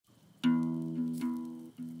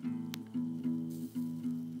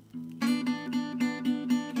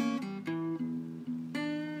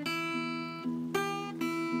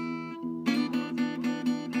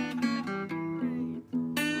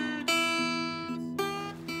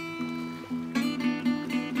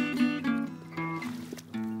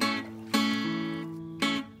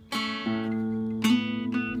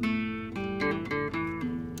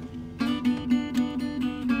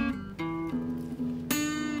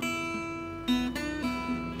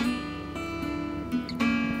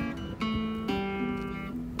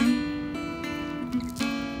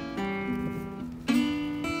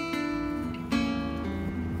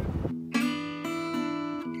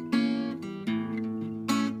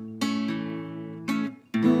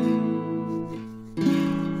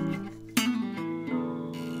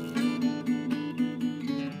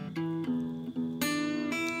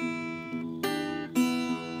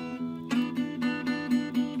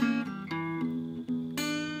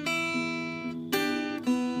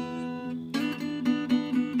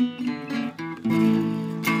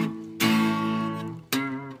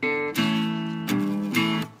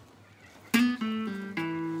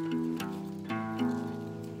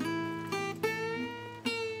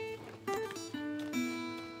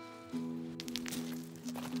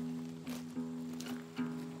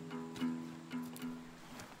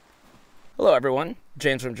Hello everyone,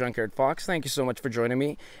 James from Junkyard Fox. Thank you so much for joining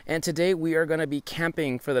me. And today we are going to be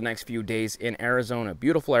camping for the next few days in Arizona,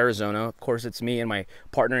 beautiful Arizona. Of course, it's me and my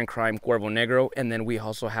partner in crime, Cuervo Negro, and then we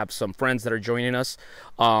also have some friends that are joining us.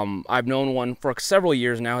 I've known one for several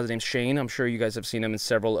years now. His name's Shane. I'm sure you guys have seen him in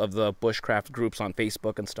several of the bushcraft groups on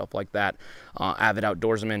Facebook and stuff like that. Avid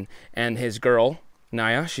outdoorsman. And his girl,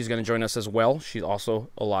 Nyah, she's going to join us as well. She's also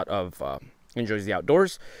a lot of enjoys the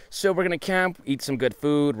outdoors. So we're gonna camp, eat some good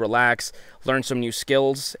food, relax, learn some new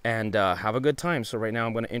skills, and have a good time. So right now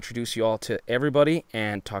I'm going to introduce you all to everybody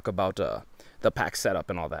and talk about the pack setup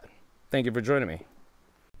and all that. Thank you for joining me.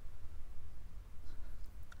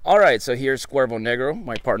 Alright, so here's Cuervo Negro,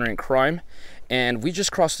 my partner in crime, and we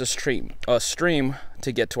just crossed a stream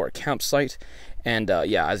to get to our campsite. And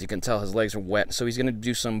yeah, as you can tell, his legs are wet, so he's going to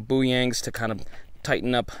do some booyangs to kind of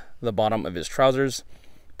tighten up the bottom of his trousers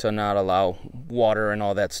to not allow water and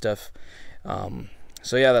all that stuff.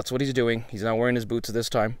 So yeah, that's what he's doing. He's not wearing his boots this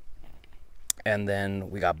time. And then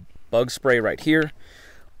we got bug spray right here.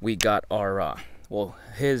 We got our, well,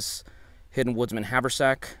 his Hidden Woodsman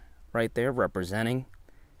haversack right there representing.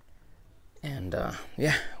 And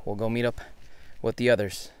yeah, we'll go meet up with the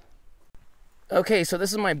others. Okay, so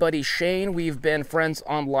this is my buddy Shane. We've been friends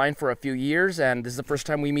online for a few years, and this is the first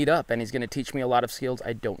time we meet up, and he's going to teach me a lot of skills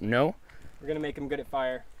I don't know. We're going to make him good at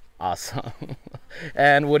fire. Awesome.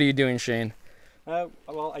 And what are you doing, Shane? Well,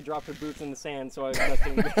 I dropped her boots in the sand, so I was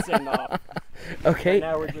dusting the sand off. Okay. And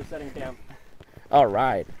now we're just setting camp. All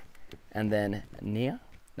right. And then Nyah?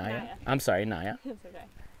 I'm sorry, Nyah. It's okay.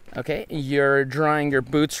 Okay, you're drying your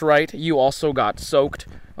boots right. You also got soaked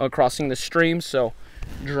crossing the stream, so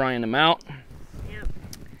drying them out. Yep.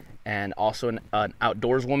 And also an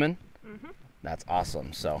outdoors woman. Mm-hmm. That's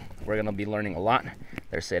awesome. So we're going to be learning a lot.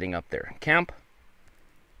 They're setting up their camp.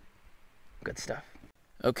 Good stuff.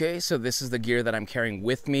 Okay, so this is the gear that I'm carrying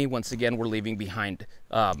with me. Once again, we're leaving behind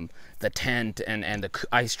the tent and the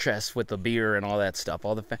ice chest with the beer and all that stuff,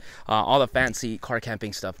 all the fancy car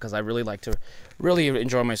camping stuff, because I really like to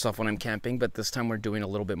enjoy myself when I'm camping. But this time we're doing a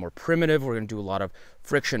little bit more primitive. We're going to do a lot of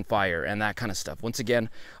friction fire and that kind of stuff. Once again,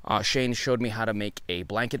 Shane showed me how to make a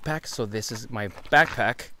blanket pack. So this is my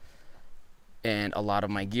backpack and a lot of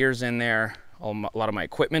my gear's in there, a lot of my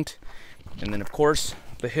equipment, and then of course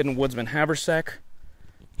the Hidden Woodsman haversack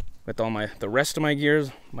with all the rest of my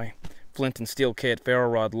gears, my flint and steel kit, ferro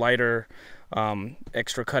rod, lighter,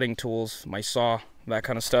 extra cutting tools, my saw, that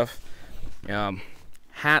kind of stuff.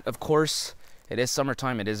 Hat, of course. It is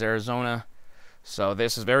summertime, it is Arizona, so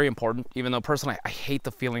this is very important, even though personally I hate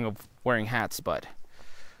the feeling of wearing hats, but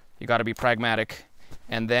you got to be pragmatic.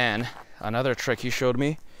 And then another trick he showed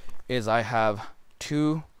me is I have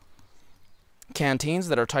 2 canteens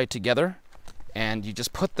that are tied together, and you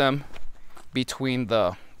just put them between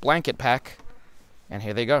the blanket pack, and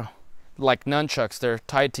here they go, like nunchucks. They're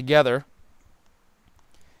tied together,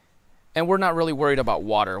 and we're not really worried about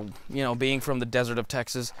water. You know, being from the desert of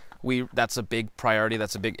Texas, that's a big priority,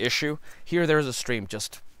 that's a big issue. Here there's a stream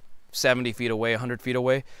just 70 feet away, 100 feet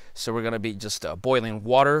away, so we're gonna be just boiling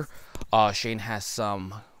water. Shane has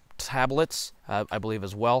some tablets, I believe,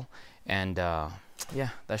 as well, and yeah,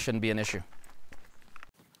 that shouldn't be an issue.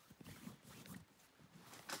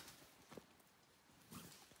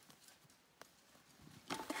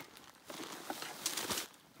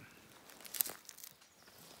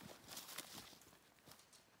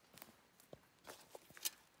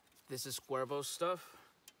 This is Cuervo's stuff.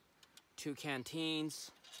 2 canteens,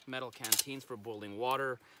 metal canteens for boiling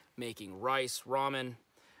water, making rice, ramen,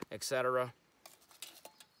 etc.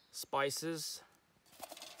 Spices.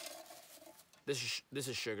 This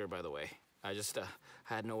is sugar, by the way. I just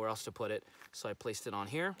had nowhere else to put it, so I placed it on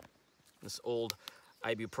here. This old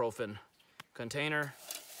ibuprofen container,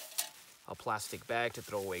 a plastic bag to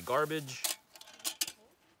throw away garbage,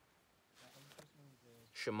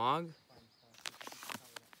 shamag,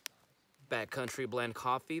 backcountry blend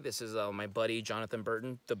coffee. This is my buddy Jonathan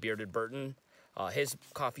Burton, the Bearded Burton, his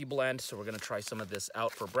coffee blend, so we're gonna try some of this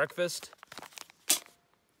out for breakfast.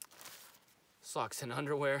 Socks and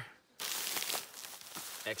underwear,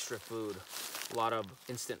 extra food, a lot of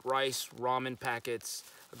instant rice, ramen packets,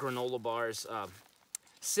 granola bars,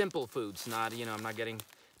 simple foods, not, you know, I'm not getting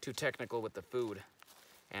too technical with the food.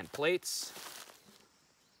 And plates,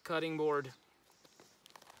 cutting board,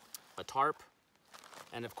 a tarp,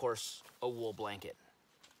 and of course a wool blanket.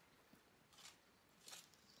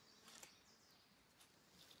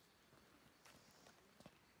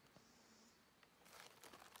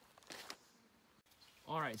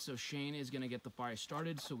 All right, so Shane is gonna get the fire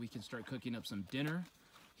started so we can start cooking up some dinner.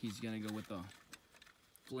 He's gonna go with the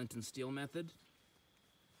flint and steel method.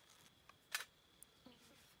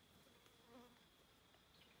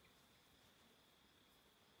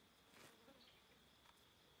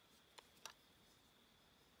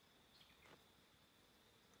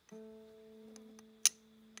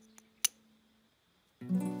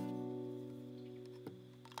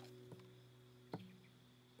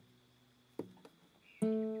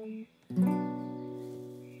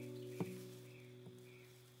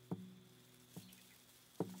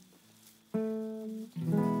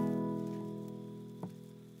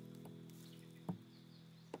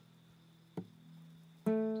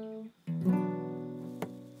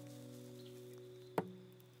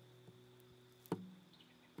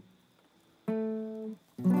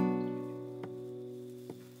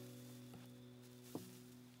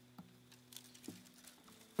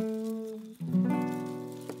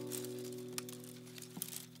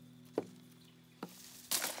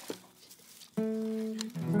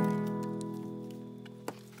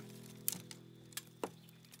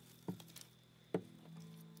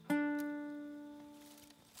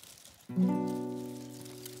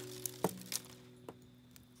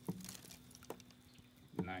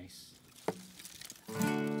 Nice.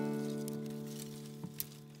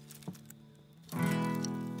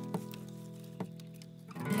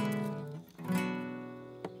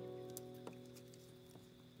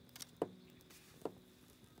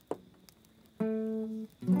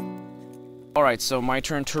 All right, so my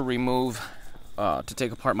turn to remove, to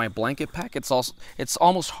take apart my blanket pack. It's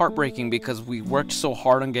almost heartbreaking because we worked so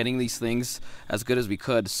hard on getting these things as good as we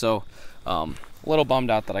could. So a little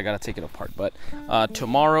bummed out that I got to take it apart. But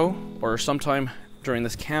tomorrow or sometime during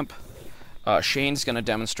this camp, Shane's going to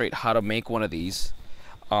demonstrate how to make one of these.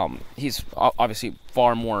 He's obviously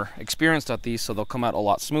far more experienced at these, so they'll come out a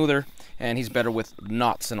lot smoother, and he's better with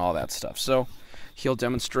knots and all that stuff. So he'll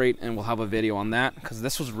demonstrate, and we'll have a video on that, because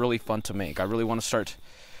this was really fun to make. I really want to start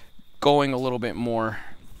going a little bit more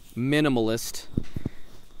minimalist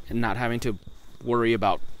and not having to worry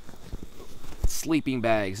about sleeping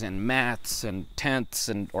bags and mats and tents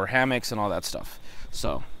and or hammocks and all that stuff.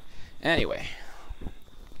 So anyway,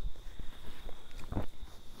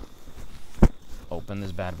 open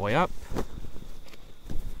this bad boy up.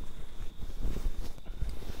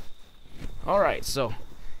 All right, so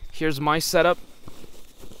here's my setup.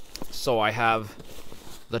 So I have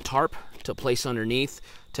the tarp to place underneath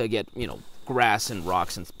to get, you know, grass and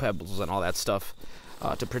rocks and pebbles and all that stuff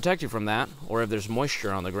to protect you from that, or if there's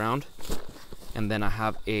moisture on the ground. And then I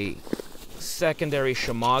have a secondary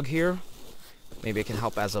shamog here. Maybe it can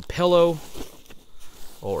help as a pillow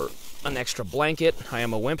or an extra blanket. I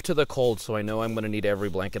am a wimp to the cold, so I know I'm going to need every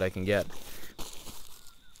blanket I can get.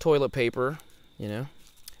 Toilet paper, you know,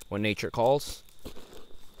 when nature calls.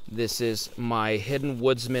 This is my Hidden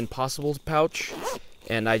Woodsman Possibles pouch,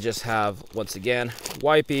 and I just have, once again,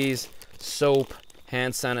 wipies, soap,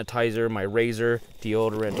 hand sanitizer, my razor,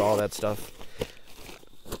 deodorant, all that stuff.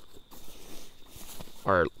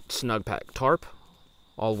 Our snug pack tarp,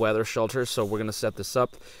 all weather shelter. So we're gonna set this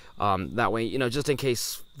up that way, you know, just in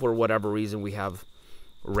case for whatever reason we have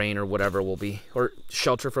rain or whatever, will be, or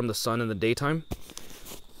shelter from the sun in the daytime.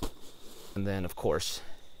 And then of course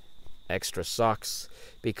extra socks,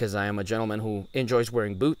 because I am a gentleman who enjoys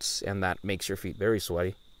wearing boots, and that makes your feet very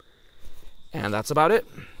sweaty. And that's about it.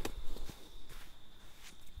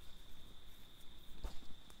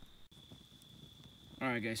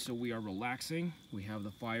 Alright guys, so we are relaxing. We have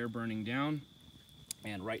the fire burning down,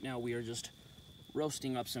 and right now we are just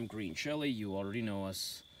roasting up some green chili. You already know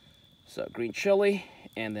us. So green chili,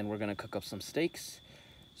 and then we're gonna cook up some steaks.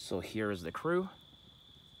 So here is the crew.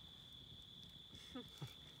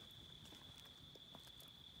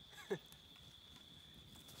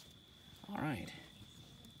 All right.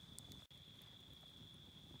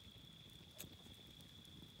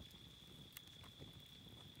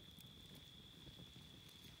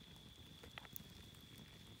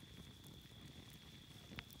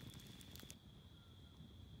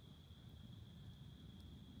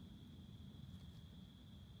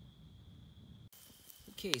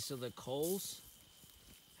 Okay, so the coals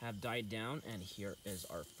have died down, and here is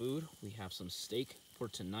our food. We have some steak for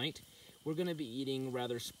tonight. We're gonna be eating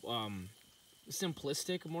rather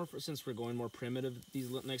simplistic, since we're going more primitive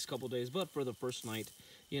these next couple days. But for the first night,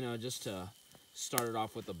 you know, just to start it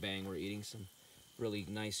off with a bang, we're eating some really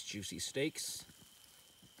nice juicy steaks.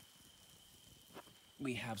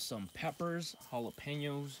 We have some peppers,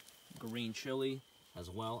 jalapenos, green chili,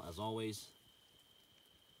 as well as always.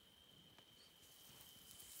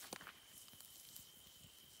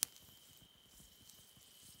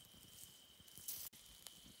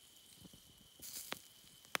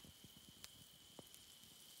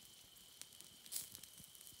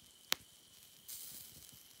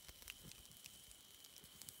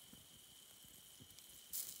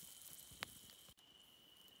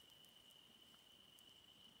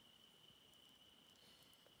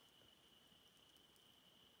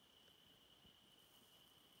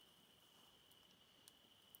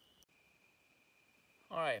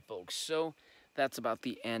 All right, folks, so that's about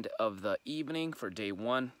the end of the evening for day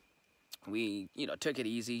one. We, took it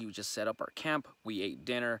easy. We just set up our camp. We ate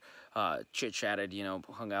dinner, chit-chatted,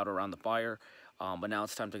 hung out around the fire. But now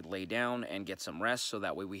it's time to lay down and get some rest so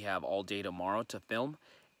that way we have all day tomorrow to film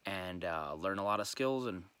and learn a lot of skills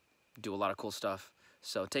and do a lot of cool stuff.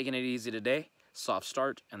 So taking it easy today, soft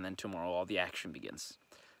start, and then tomorrow all the action begins.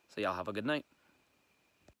 So y'all have a good night.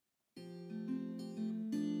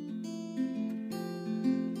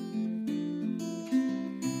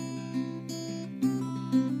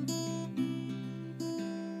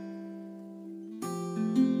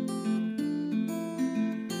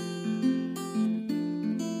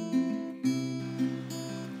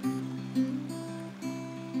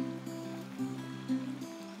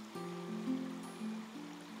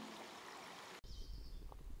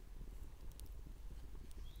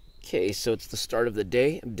 Okay, so it's the start of the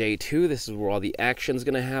day, day two. This is where all the action's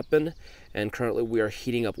gonna happen. And currently we are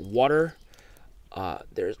heating up water.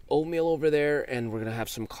 There's oatmeal over there, and we're gonna have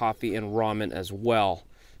some coffee and ramen as well.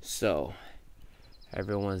 So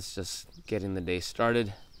everyone's just getting the day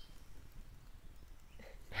started.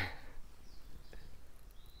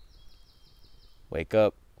 Wake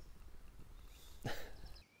up.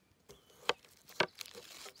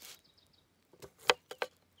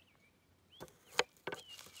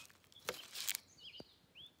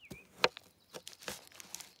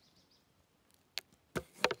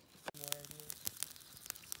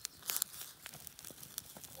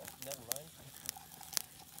 Never mind.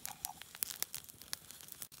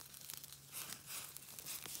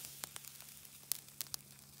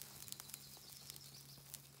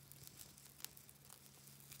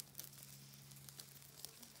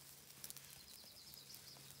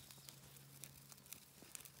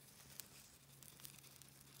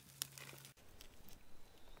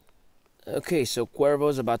 Okay, so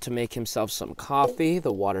Cuervo's about to make himself some coffee.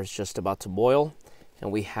 The water's just about to boil.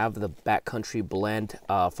 And we have the backcountry blend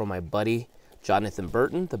from my buddy, Jonathan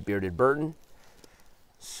Burton, the Bearded Burton.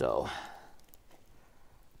 So,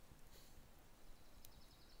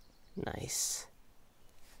 nice.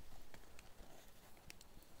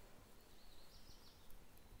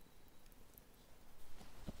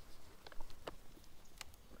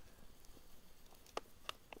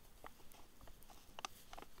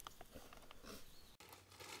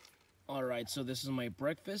 All right, so this is my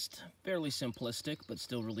breakfast. Fairly simplistic, but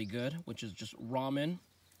still really good, which is just ramen,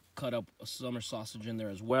 cut up a summer sausage in there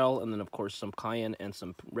as well, and then of course some cayenne and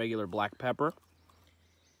some regular black pepper.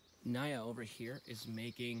 Nyah over here is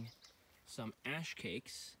making some ash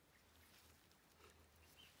cakes.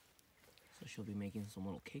 So she'll be making some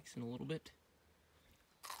little cakes in a little bit.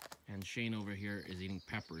 And Shane over here is eating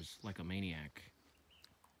peppers like a maniac.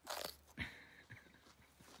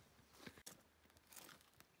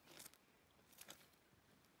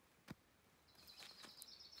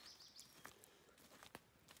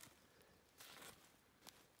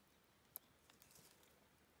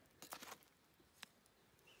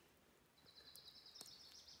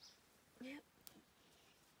 Yep.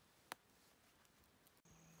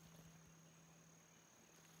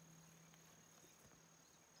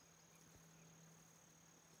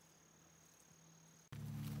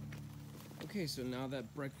 Okay, so now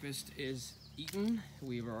that breakfast is eaten,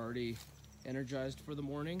 we've already energized for the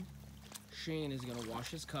morning. Shane is gonna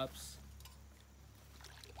wash his cups.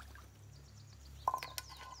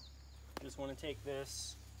 Just want to take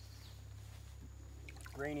this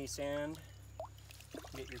grainy sand,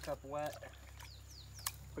 get your cup wet,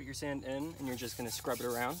 put your sand in, and you're just going to scrub it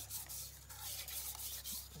around.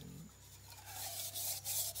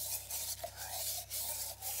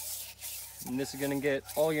 And this is going to get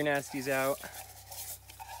all your nasties out.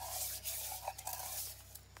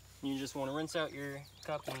 You just want to rinse out your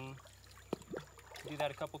cup and do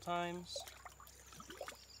that a couple times.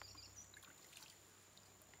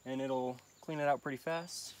 And it'll clean it out pretty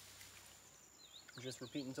fast. Just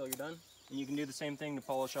repeat until you're done. And you can do the same thing to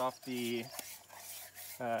polish off the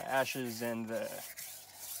ashes and the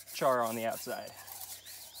char on the outside.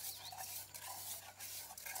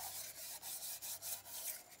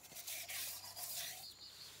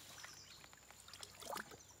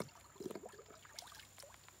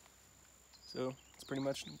 So it's pretty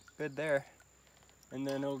much good there. And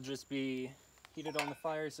then it'll just be heated on the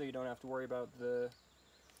fire so you don't have to worry about the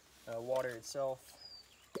water itself,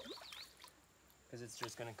 because it's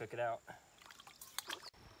just going to cook it out.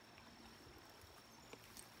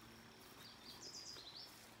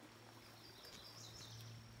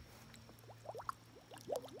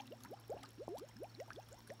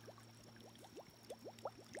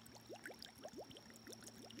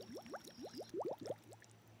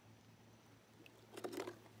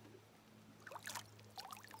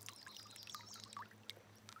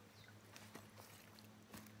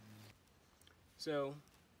 So,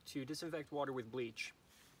 to disinfect water with bleach,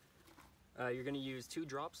 you're going to use 2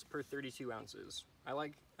 drops per 32 ounces. I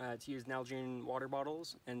like to use Nalgene water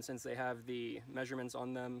bottles, and since they have the measurements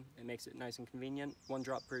on them, it makes it nice and convenient. 1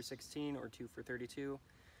 drop per 16 or 2 for 32.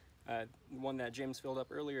 The one that James filled up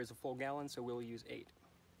earlier is a full gallon, so we'll use 8.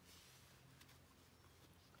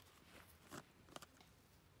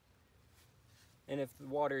 And if the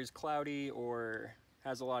water is cloudy or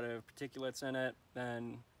has a lot of particulates in it,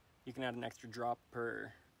 then you can add an extra drop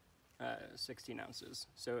per 16 ounces.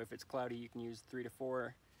 So if it's cloudy, you can use 3 to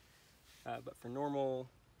 4. But for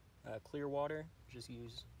normal clear water, just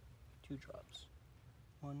use 2 drops.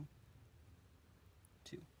 1,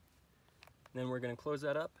 2. Then we're going to close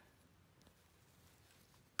that up.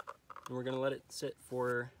 And we're going to let it sit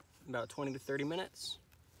for about 20 to 30 minutes.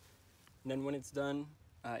 And then when it's done,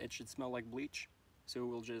 it should smell like bleach. So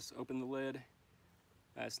we'll just open the lid,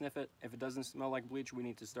 sniff it. If it doesn't smell like bleach, we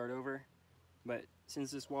need to start over. But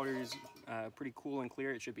since this water is pretty cool and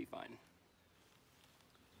clear, it should be fine.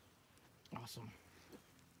 Awesome.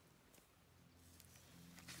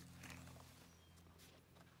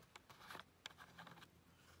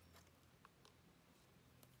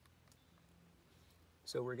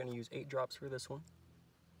 So we're going to use 8 drops for this one.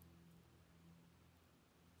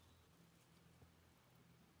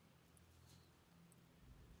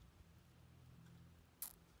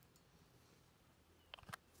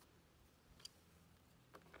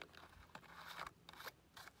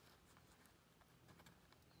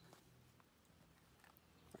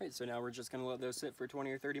 Alright, so now we're just going to let those sit for 20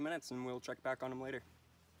 or 30 minutes and we'll check back on them later.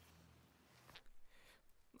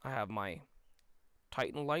 I have my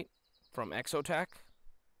Titan light from Exotac.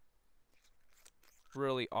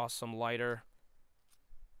 Really awesome lighter.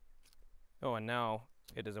 Oh, and now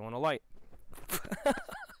it doesn't want to light.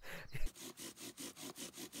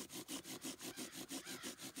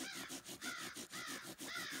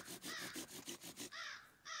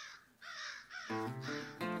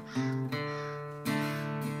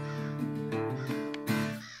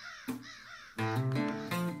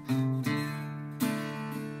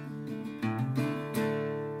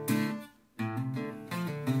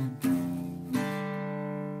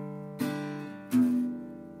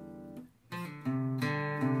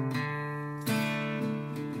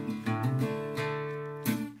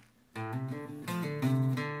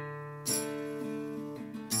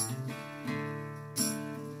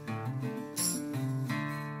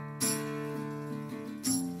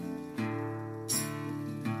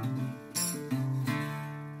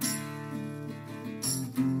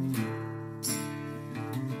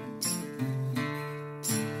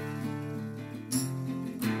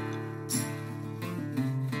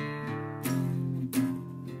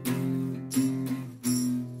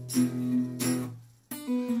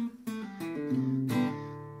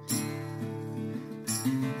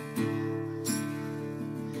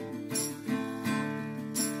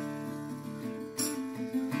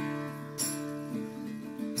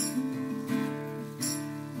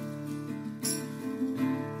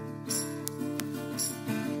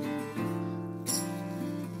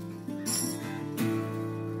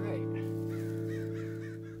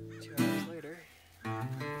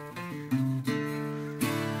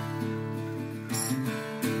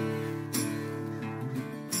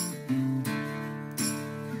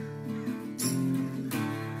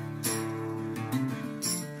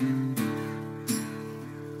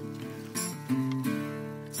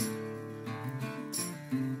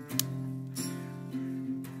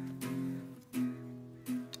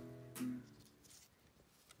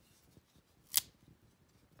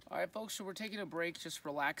 Alright folks, so we're taking a break, just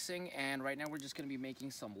relaxing, and right now we're just going to be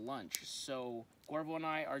making some lunch. So Cuervo and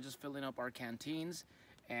I are just filling up our canteens,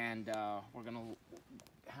 and we're going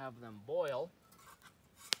to have them boil.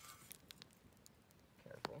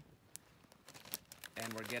 Careful.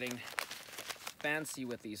 And we're getting fancy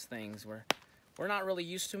with these things. We're not really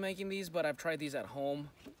used to making these, but I've tried these at home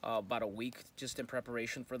about a week just in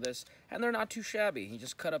preparation for this, and they're not too shabby. You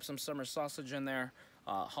just cut up some summer sausage in there,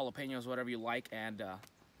 jalapenos, whatever you like, and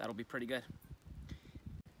that'll be pretty good.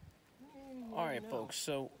 All right, folks,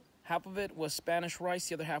 so half of it was Spanish rice,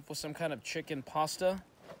 the other half was some kind of chicken pasta,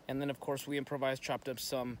 and then of course we improvised, chopped up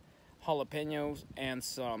some jalapenos and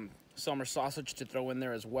some summer sausage to throw in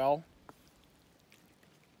there as well.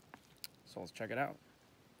 So let's check it out.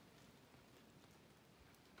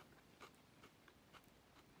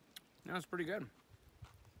 Yeah, it's pretty good.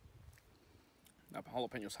 That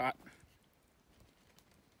jalapeno's hot.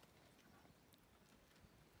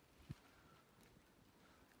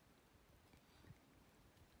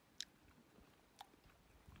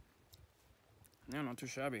 Yeah, not too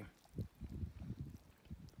shabby.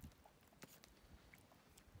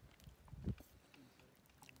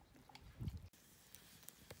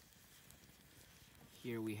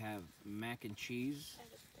 have mac and cheese.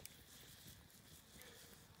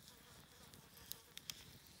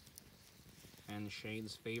 And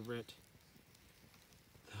Shane's favorite,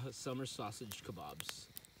 the summer sausage kebabs,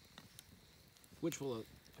 which will,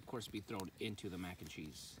 of course, be thrown into the mac and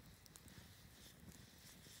cheese.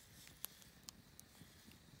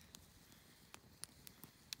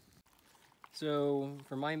 So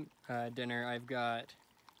for my dinner, I've got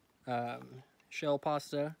shell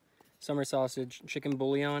pasta, summer sausage, chicken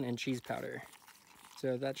bouillon, and cheese powder.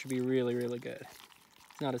 So that should be really, really good.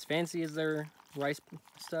 It's not as fancy as their rice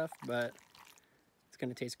stuff, but it's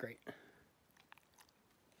gonna taste great.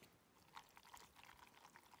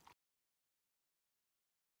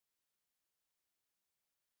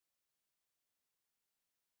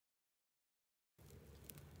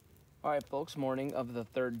 All right, folks, morning of the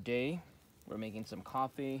third day. We're making some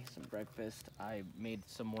coffee, some breakfast. I made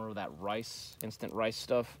some more of that rice, instant rice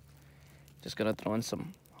stuff. Just gonna throw in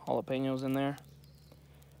some jalapenos in there.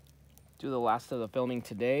 Do the last of the filming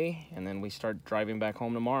today, and then we start driving back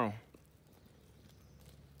home tomorrow.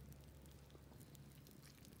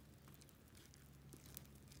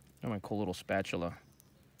 Got my cool little spatula.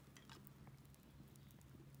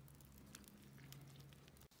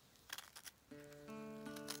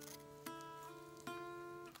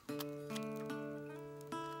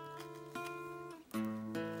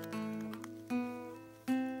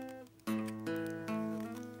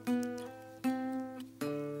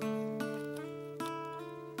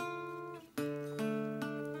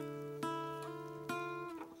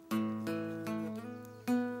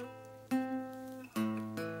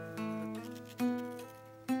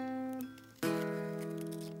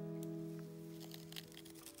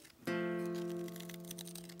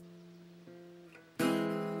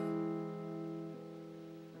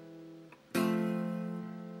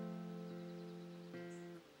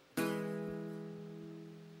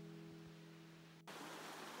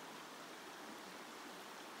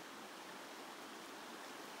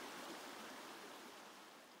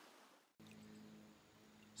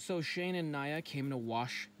 So Shane and Nyah came to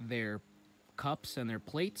wash their cups and their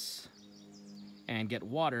plates and get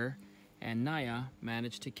water, and Nyah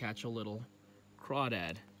managed to catch a little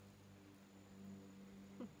crawdad.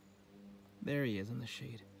 There he is in the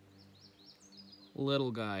shade.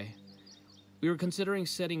 Little guy. We were considering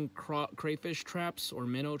setting crayfish traps or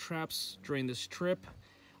minnow traps during this trip,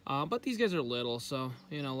 but these guys are little, so,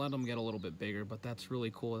 you know, let them get a little bit bigger, but that's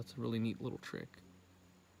really cool. That's a really neat little trick.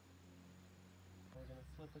 We're gonna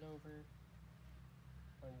flip it over,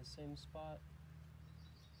 find the same spot,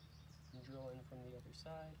 and drill in from the other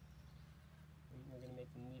side. And we're gonna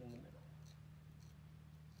make them meet in the middle.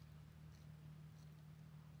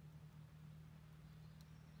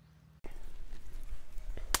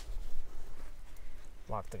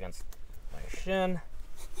 Locked against my shin.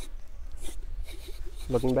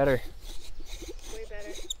 Looking better. Way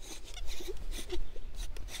better.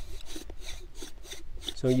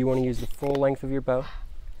 So you want to use the full length of your bow,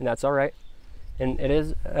 and that's all right. And it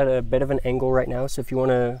is at a bit of an angle right now, so if you want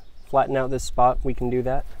to flatten out this spot, we can do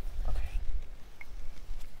that. Okay.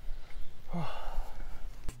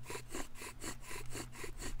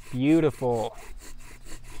 Beautiful.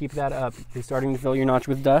 Keep that up. You're starting to fill your notch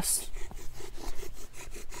with dust.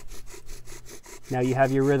 Now you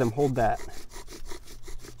have your rhythm. Hold that.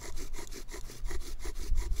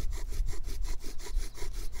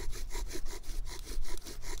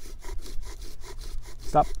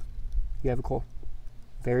 Stop. You have a coal.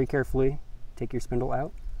 Very carefully take your spindle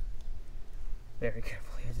out. Very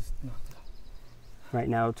carefully, I just knocked it off. Right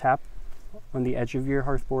now, tap on the edge of your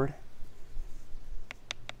hearthboard.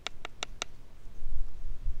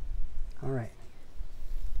 All right.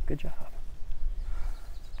 Good job.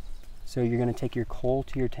 So you're going to take your coal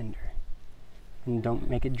to your tinder. And don't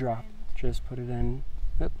make it drop. Just put it in.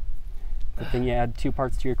 Oop. But then you add 2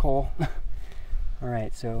 parts to your coal. All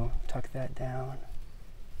right, so tuck that down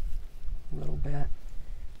a little bit.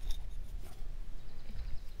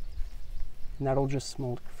 And that'll just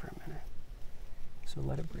smolder for a minute. So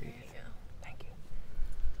let it breathe. There you go. Thank you.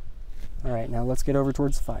 All right, now let's get over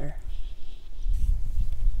towards the fire.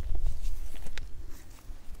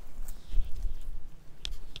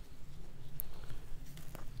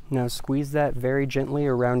 Now squeeze that very gently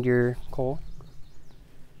around your coal.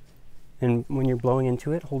 And when you're blowing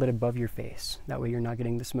into it, hold it above your face. That way you're not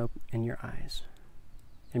getting the smoke in your eyes.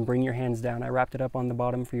 And bring your hands down. I wrapped it up on the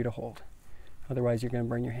bottom for you to hold. Otherwise you're going to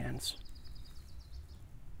burn your hands.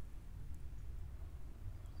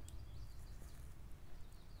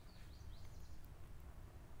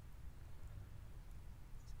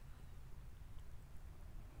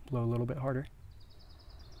 Blow a little bit harder.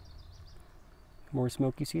 The more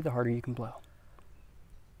smoke you see, the harder you can blow.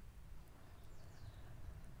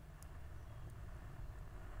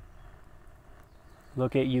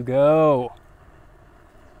 Look at you go.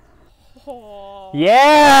 Oh.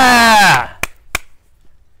 Yeah!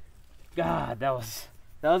 God, that was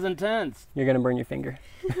intense. You're gonna burn your finger.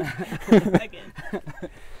 Again.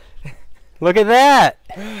 Look at that!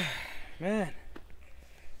 Man,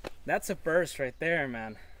 that's a burst right there,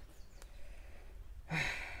 man.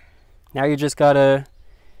 Now you just gotta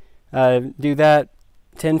do that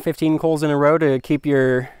 10-15 coals in a row to keep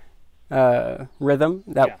your rhythm.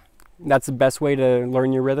 That's the best way to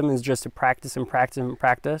learn your rhythm, is just to practice and practice and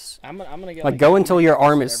practice. I'm gonna get like go until your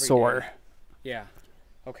arm is sore. Yeah.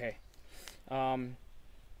 Okay.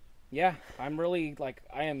 Yeah, I'm really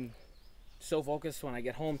I am so focused when I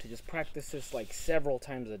get home to just practice this like several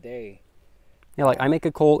times a day. Yeah, like I make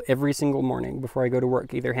a coal every single morning before I go to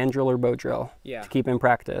work, either hand drill or bow drill, Yeah. to keep in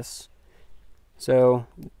practice. So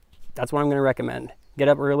that's what I'm going to recommend. Get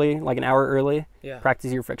up early, like an hour early, Yeah.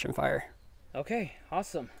 practice your friction fire. Okay,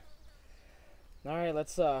 awesome. All right,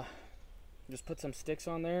 let's just put some sticks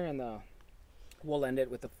on there, and we'll end it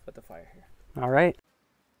with the fire here. All right.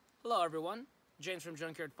 Hello, everyone. James from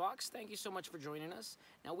Junkyard Fox. Thank you so much for joining us.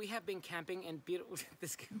 Now, we have been camping and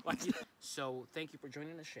this. So, thank you for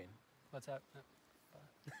joining us, Shane. What's up?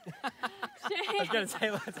 I was gonna say,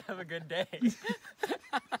 let's have a good day.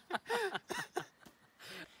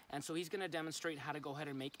 And so he's gonna demonstrate how to go ahead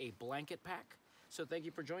and make a blanket pack. So thank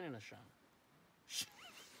you for joining us, Sean.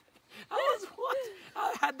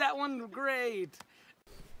 I had that one great.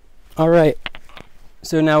 All right.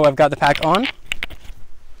 So now I've got the pack on.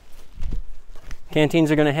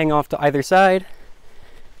 Canteens are going to hang off to either side.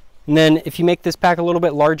 And then if you make this pack a little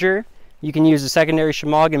bit larger, you can use a secondary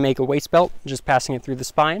shemagh and make a waist belt, just passing it through the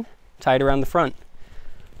spine, tie it around the front.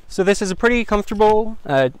 So this is a pretty comfortable,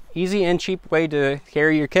 easy and cheap way to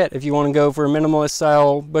carry your kit if you want to go for minimalist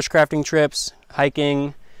style bushcrafting trips,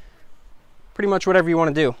 hiking, pretty much whatever you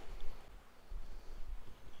want to do.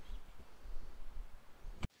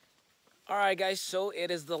 All right, guys, so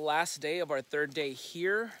it is the last day of our third day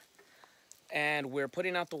here, and we're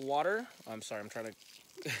putting out the water. I'm sorry, I'm trying to,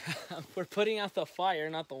 we're putting out the fire,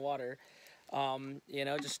 not the water. You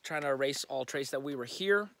know, just trying to erase all trace that we were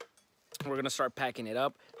here. We're gonna start packing it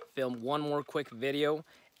up, film one more quick video,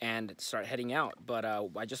 and start heading out. But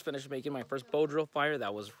I just finished making my first bow drill fire.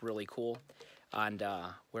 That was really cool. And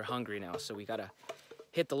we're hungry now, so we gotta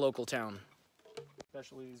hit the local town.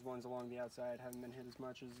 Especially these ones along the outside haven't been hit as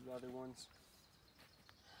much as the other ones.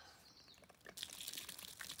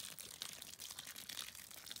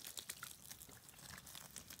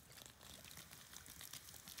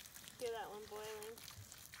 Hear that one boiling.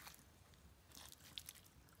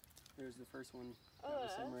 There's the first one Oh, that was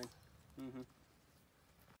it is? simmering. Mm-hmm.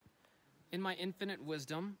 In my infinite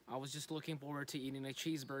wisdom, I was just looking forward to eating a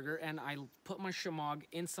cheeseburger, and I put my shemagh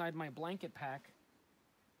inside my blanket pack,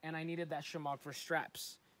 and I needed that shemagh for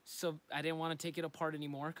straps. So I didn't want to take it apart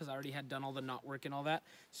anymore because I already had done all the knot work and all that.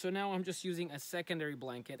 So now I'm just using a secondary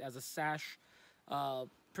blanket as a sash.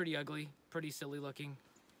 Pretty ugly, pretty silly looking,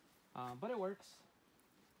 but it works.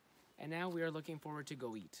 And now we are looking forward to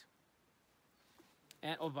go eat.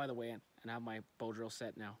 And oh, by the way, and I have my bow drill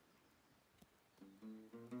set now.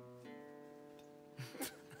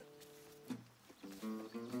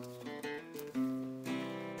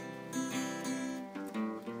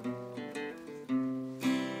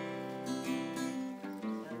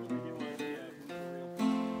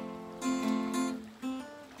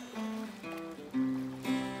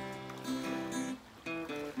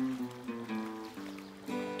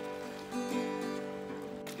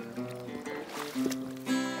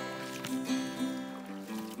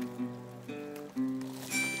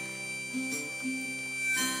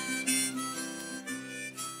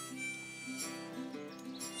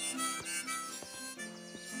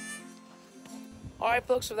 Alright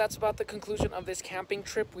folks, so that's about the conclusion of this camping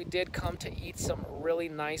trip. We did come to eat some really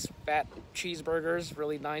nice fat cheeseburgers,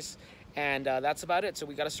 really nice, and that's about it. So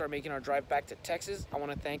we got to start making our drive back to Texas. I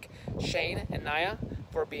want to thank Shane and Nyah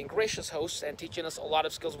for being gracious hosts and teaching us a lot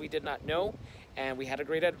of skills we did not know, and we had a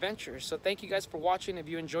great adventure. So thank you guys for watching. If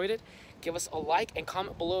you enjoyed it, give us a like and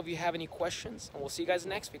comment below if you have any questions, and we'll see you guys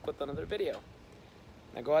next week with another video.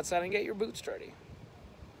 Now go outside and get your boots dirty.